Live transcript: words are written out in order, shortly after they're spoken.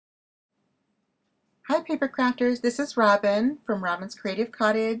Hi paper crafters, this is Robin from Robin's Creative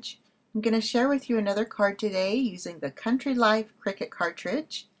Cottage. I'm going to share with you another card today using the Country Life Cricut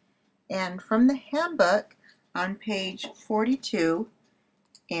Cartridge. And from the handbook on page 42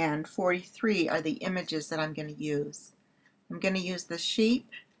 and 43 are the images that I'm going to use. I'm going to use the sheep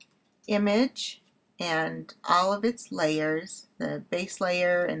image and all of its layers, the base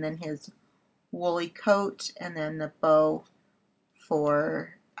layer and then his woolly coat and then the bow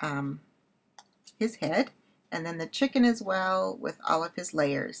for his head, and then the chicken as well with all of his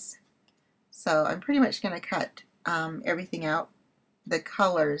layers. So I'm pretty much going to cut everything out, the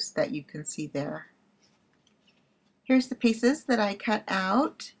colors that you can see there. Here's the pieces that I cut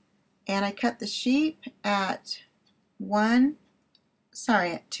out, and I cut the sheep at 2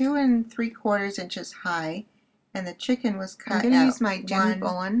 3/4 inches high, and the chicken was cut I'm going to use my Jenny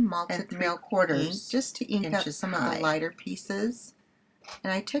Bowen malted 3/4 ink just to ink up some of the lighter pieces.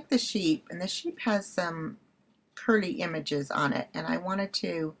 And I took the sheep, and the sheep has some curly images on it, and I wanted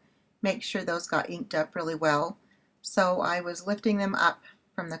to make sure those got inked up really well. So I was lifting them up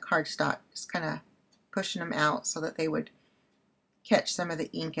from the cardstock, just kind of pushing them out so that they would catch some of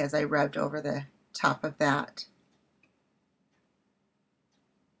the ink as I rubbed over the top of that.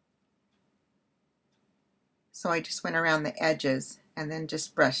 So I just went around the edges and then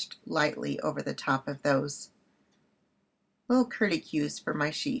just brushed lightly over the top of those little curlicues for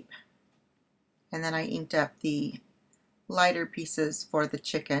my sheep. And then I inked up the lighter pieces for the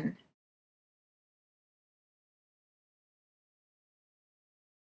chicken.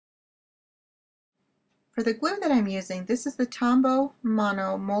 For the glue that I'm using, this is the Tombow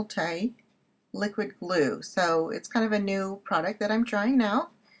Mono Multi Liquid Glue. So it's kind of a new product that I'm trying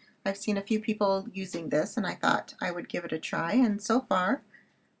out. I've seen a few people using this and I thought I would give it a try, and so far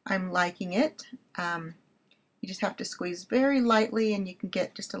I'm liking it. You just have to squeeze very lightly and you can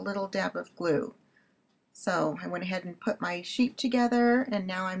get just a little dab of glue. So I went ahead and put my sheep together, and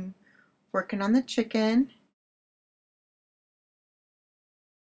now I'm working on the chicken.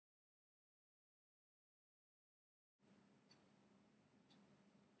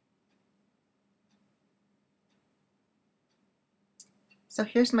 So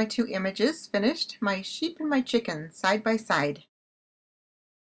here's my two images finished, my sheep and my chicken side by side.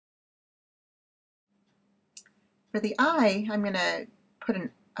 For the eye, I'm going to put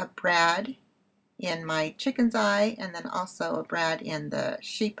a brad in my chicken's eye and then also a brad in the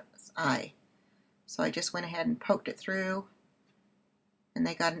sheep's eye. So I just went ahead and poked it through, and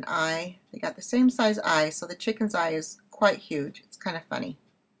they got an eye. They got the same size eye, so the chicken's eye is quite huge. It's kind of funny,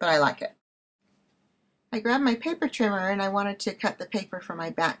 but I like it. I grabbed my paper trimmer and I wanted to cut the paper for my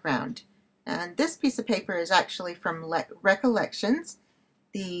background. And this piece of paper is actually from Recollections,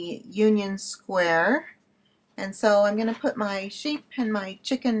 the Union Square. And so I'm going to put my sheep and my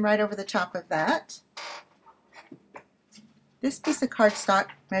chicken right over the top of that. This piece of cardstock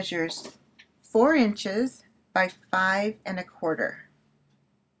measures 4 inches by 5 1/4.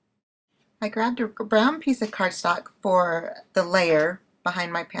 I grabbed a brown piece of cardstock for the layer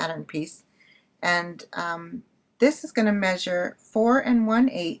behind my pattern piece, and this is going to measure 4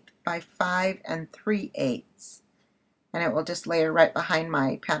 1/8 by 5 3/8, and it will just layer right behind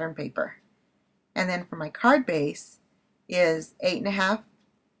my pattern paper. And then for my card base is 8 1/2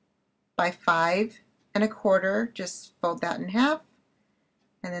 by 5 1/4, just fold that in half,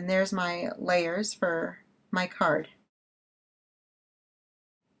 and then there's my layers for my card.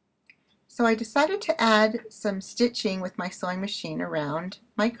 So I decided to add some stitching with my sewing machine around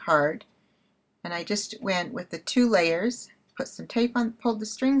my card, and I just went with the 2 layers, put some tape on, pulled the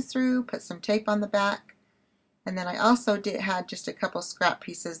strings through, put some tape on the back, and then I also had just a couple scrap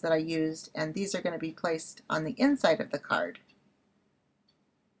pieces that I used, and these are going to be placed on the inside of the card.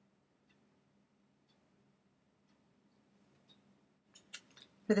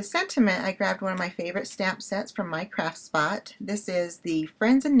 For the sentiment, I grabbed one of my favorite stamp sets from my craft spot. This is the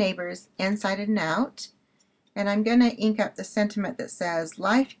Friends and Neighbors Inside and Out, and I'm going to ink up the sentiment that says,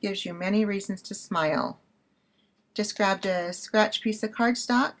 "Life gives you many reasons to smile." Just grabbed a scratch piece of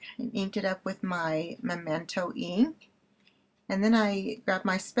cardstock and inked it up with my Memento ink. And then I grabbed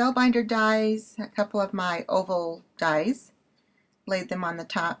my Spellbinder dies, a couple of my oval dies, laid them on the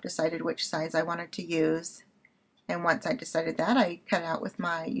top, decided which size I wanted to use. And once I decided that, I cut out with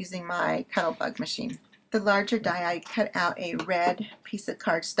using my Cuttlebug machine. The larger die, I cut out a red piece of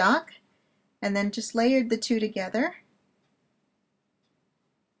cardstock and then just layered the two together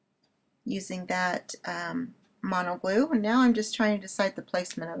using that mono glue. And now I'm just trying to decide the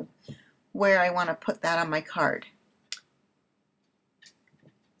placement of where I want to put that on my card.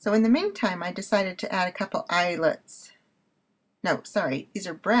 So in the meantime, I decided to add a couple eyelets. No, sorry, these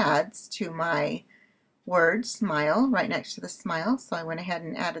are brads to my word smile right next to the smile, so I went ahead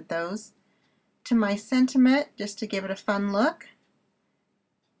and added those to my sentiment just to give it a fun look.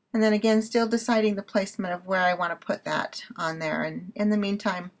 And then again, still deciding the placement of where I want to put that on there. And in the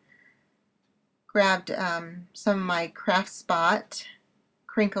meantime, grabbed some of my craft spot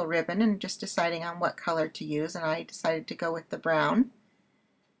crinkle ribbon and just deciding on what color to use, and I decided to go with the brown.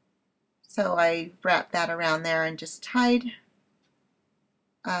 So I wrapped that around there and just tied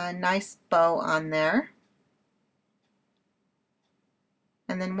a nice bow on there.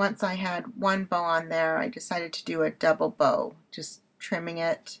 And then once I had one bow on there, I decided to do a double bow, just trimming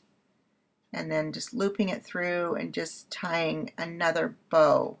it and then just looping it through and just tying another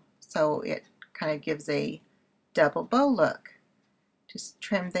bow so it kind of gives a double bow look. Just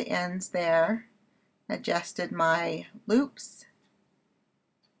trimmed the ends there, adjusted my loops,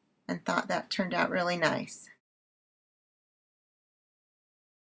 and thought that turned out really nice.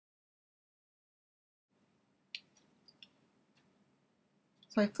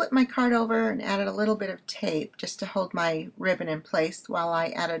 So I flipped my card over and added a little bit of tape just to hold my ribbon in place while I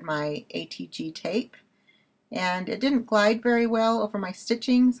added my ATG tape. And it didn't glide very well over my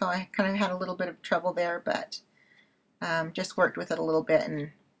stitching, so I kind of had a little bit of trouble there, but just worked with it a little bit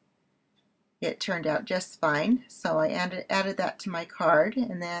and it turned out just fine. So I added that to my card,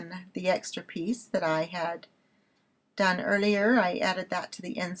 and then the extra piece that I had done earlier, I added that to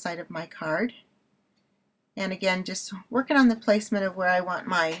the inside of my card. And again, just working on the placement of where I want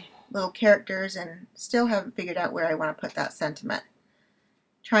my little characters, and still haven't figured out where I want to put that sentiment.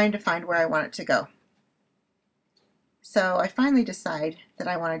 Trying to find where I want it to go. So I finally decide that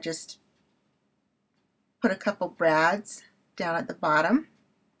I want to just put a couple brads down at the bottom,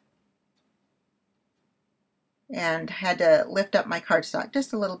 and had to lift up my cardstock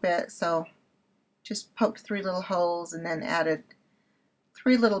just a little bit, so just poked 3 little holes and then added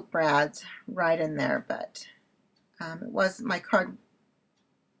 3 little brads right in there. But it was my card,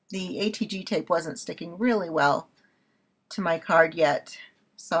 the ATG tape wasn't sticking really well to my card yet,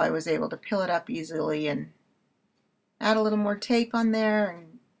 so I was able to peel it up easily and add a little more tape on there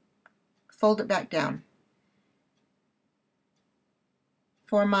and fold it back down.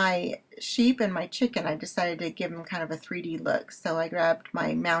 For my sheep and my chicken, I decided to give them kind of a 3D look, so I grabbed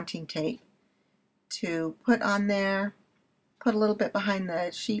my mounting tape to put on there, put a little bit behind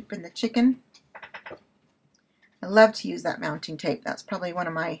the sheep and the chicken. I love to use that mounting tape. That's probably one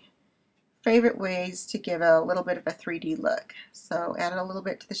of my favorite ways to give a little bit of a 3D look. So added a little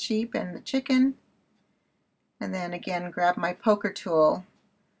bit to the sheep and the chicken, and then again grab my poker tool,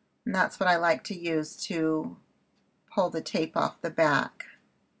 and that's what I like to use to pull the tape off the back,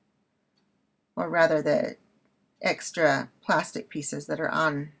 or rather the extra plastic pieces that are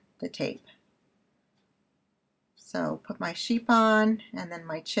on the tape. So put my sheep on, and then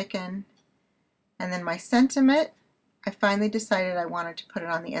my chicken, and then my sentiment. I finally decided I wanted to put it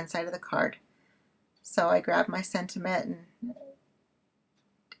on the inside of the card. So I grabbed my sentiment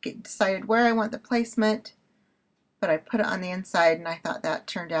and decided where I want the placement, but I put it on the inside, and I thought that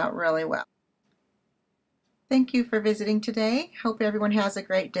turned out really well. Thank you for visiting today. Hope everyone has a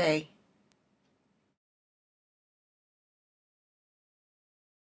great day.